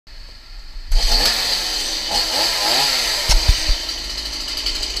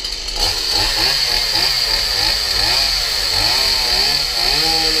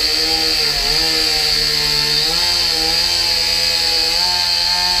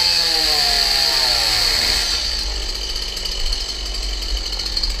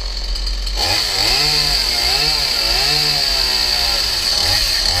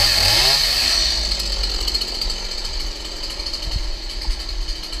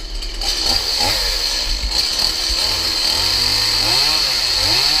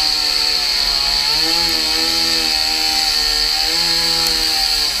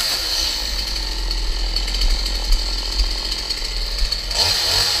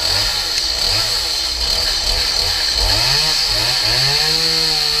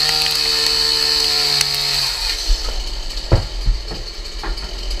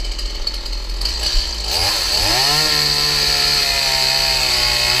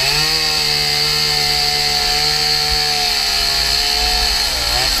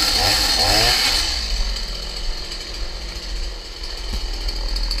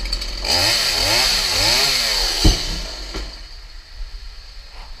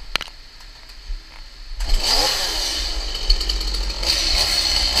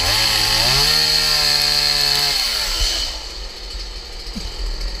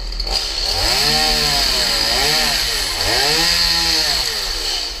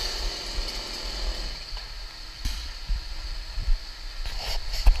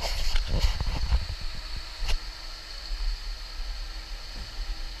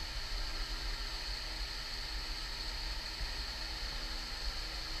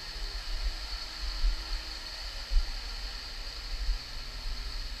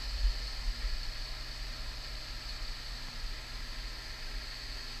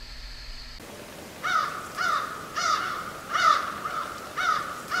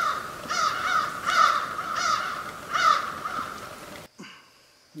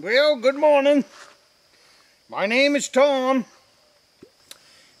Well, good morning. My name is Tom.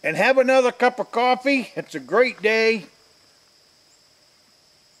 And have another cup of coffee. It's a great day.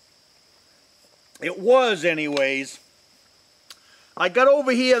 It was anyways. I got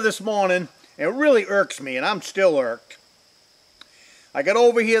over here this morning, and it really irks me, and I'm still irked. I got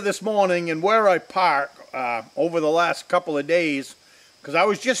over here this morning, and where I park over the last couple of days, because I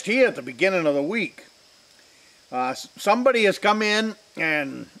was just here at the beginning of the week. Somebody has come in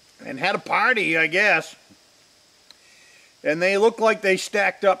and had a party, I guess. And they look like they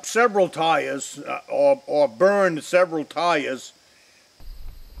stacked up several tires or burned several tires.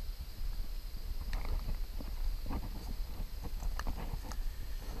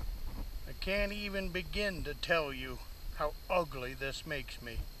 I can't even begin to tell you how ugly this makes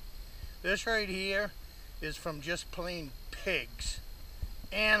me. This right here is from just plain pigs,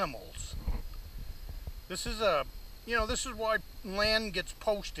 animals. This is this is why land gets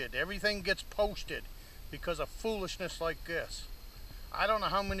posted. Everything gets posted because of foolishness like this. I don't know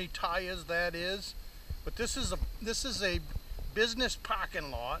how many tires that is, but this is a business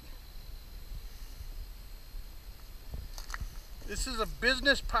parking lot. This is a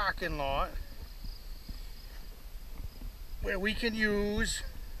business parking lot where we can use,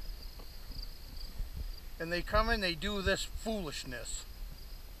 and they come and they do this foolishness.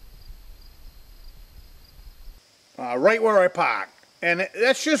 Right where I park. And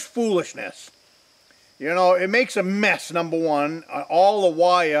that's just foolishness. You know, it makes a mess, number one. All the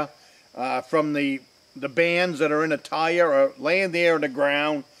wire from the bands that are in a tire are laying there on the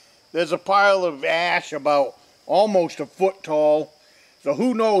ground. There's a pile of ash about almost a foot tall. So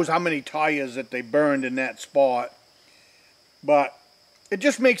who knows how many tires that they burned in that spot. But it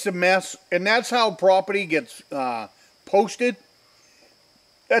just makes a mess. And that's how property gets posted.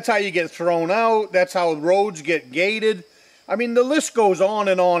 That's how you get thrown out. That's how roads get gated. I mean, the list goes on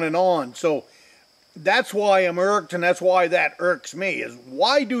and on and on. So that's why I'm irked, and that's why that irks me, is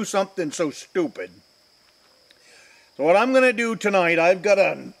why do something so stupid? So what I'm going to do tonight, I've got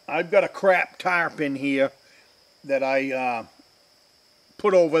a crap tarp in here that I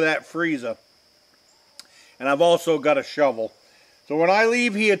put over that freezer. And I've also got a shovel. So when I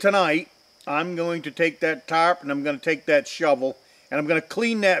leave here tonight, I'm going to take that tarp and I'm going to take that shovel and I'm going to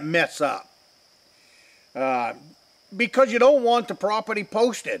clean that mess up. Because you don't want the property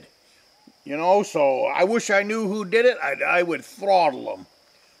posted. You know, so I wish I knew who did it. I would throttle them.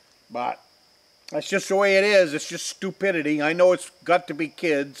 But that's just the way it is. It's just stupidity. I know it's got to be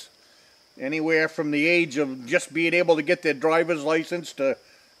kids. Anywhere from the age of just being able to get their driver's license to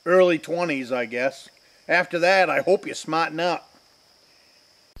early 20s, I guess. After that, I hope you smarten up.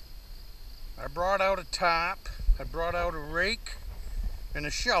 I brought out a top. I brought out a rake and a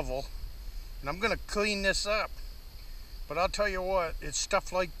shovel. And I'm going to clean this up. But I'll tell you what, it's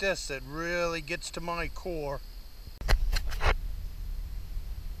stuff like this that really gets to my core.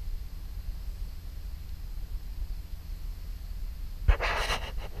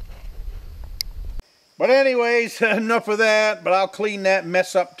 But anyways, enough of that. But I'll clean that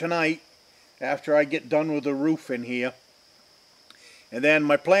mess up tonight after I get done with the roof in here. And then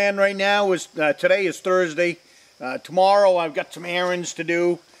my plan right now is, today is Thursday. Tomorrow I've got some errands to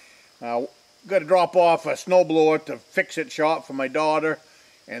do. Got to drop off a snowblower to fix-it shop for my daughter,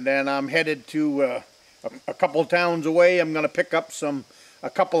 and then I'm headed to a couple of towns away. I'm going to pick up a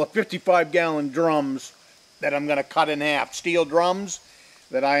couple of 55-gallon drums that I'm going to cut in half, steel drums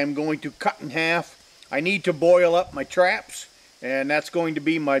that I am going to cut in half. I need to boil up my traps, and that's going to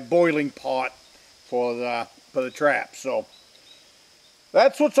be my boiling pot for the traps. So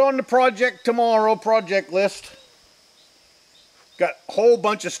that's what's on the project tomorrow, project list. Got a whole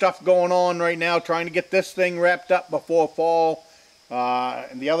bunch of stuff going on right now, trying to get this thing wrapped up before fall.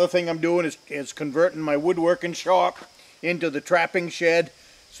 And the other thing I'm doing is converting my woodworking shop into the trapping shed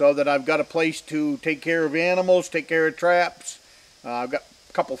so that I've got a place to take care of animals, take care of traps. I've got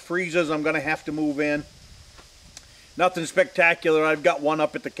a couple freezers I'm going to have to move in. Nothing spectacular. I've got one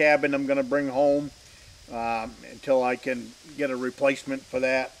up at the cabin I'm going to bring home until I can get a replacement for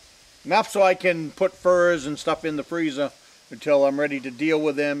that. Enough so I can put furs and stuff in the freezer until I'm ready to deal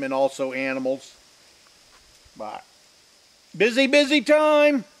with them, and also animals. But busy, busy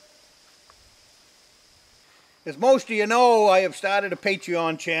time. As most of you know, I have started a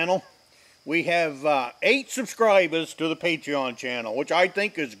Patreon channel. We have 8 subscribers to the Patreon channel, which I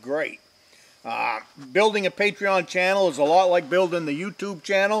think is great. Building a Patreon channel is a lot like building the YouTube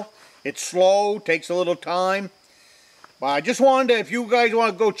channel. It's slow, takes a little time. But I just wanted to, if you guys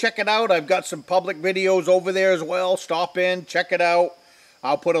want to go check it out, I've got some public videos over there as well. Stop in, check it out.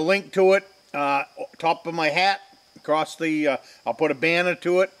 I'll put a link to it, top of my hat, across the, I'll put a banner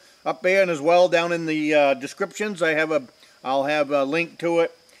to it up there, and as well down in the descriptions I'll have a link to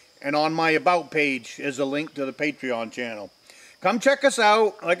it, and on my About page is a link to the Patreon channel. Come check us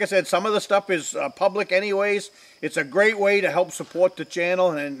out. Like I said, some of the stuff is public anyways. It's a great way to help support the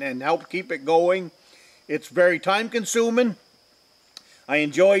channel and help keep it going. It's very time consuming. I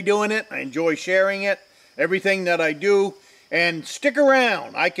enjoy doing it. I enjoy sharing it, everything that I do. And stick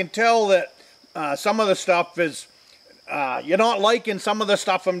around. I can tell that some of the stuff is, you're not liking some of the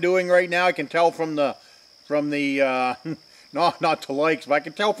stuff I'm doing right now. I can tell from the not the likes, but I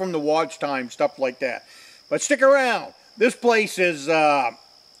can tell from the watch time, stuff like that. But stick around. This place is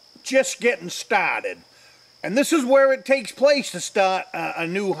just getting started. And this is where it takes place to start a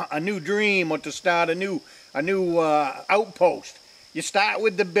new dream, or to start a new outpost. You start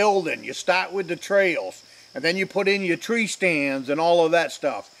with the building, you start with the trails, and then you put in your tree stands and all of that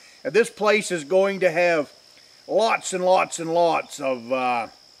stuff. And this place is going to have lots and lots and lots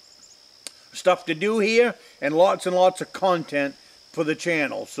of stuff to do here, and lots of content for the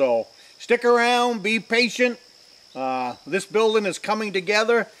channel. So stick around, be patient. This building is coming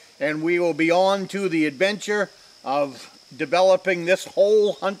together, and we will be on to the adventure of developing this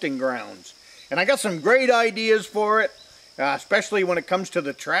whole hunting grounds. And I got some great ideas for it, especially when it comes to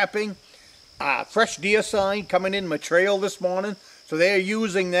the trapping. Fresh deer sign coming in my trail this morning, so they're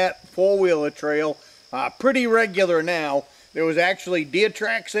using that four-wheeler trail pretty regular now. There was actually deer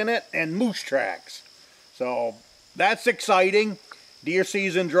tracks in it and moose tracks, so that's exciting. Deer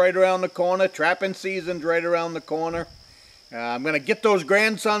season's right around the corner. Trapping season's right around the corner. I'm going to get those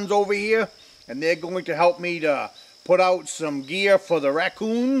grandsons over here, and they're going to help me to put out some gear for the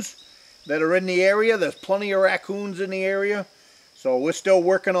raccoons that are in the area. There's plenty of raccoons in the area. So we're still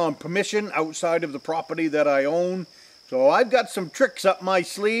working on permission outside of the property that I own. So I've got some tricks up my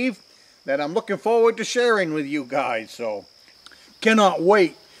sleeve that I'm looking forward to sharing with you guys. So cannot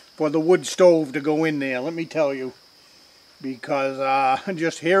wait for the wood stove to go in there, let me tell you. Because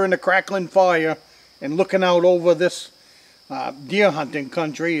just hearing the crackling fire and looking out over this deer hunting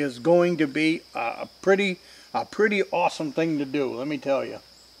country is going to be a pretty awesome thing to do, let me tell you.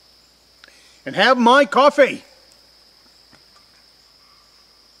 And have my coffee.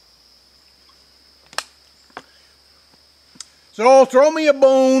 So throw me a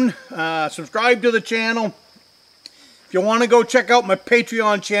bone, subscribe to the channel. If you want to go check out my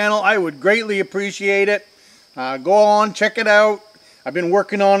Patreon channel, I would greatly appreciate it. Go on, check it out. I've been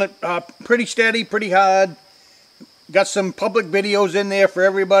working on it pretty steady, pretty hard. Got some public videos in there for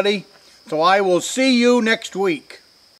everybody. So I will see you next week.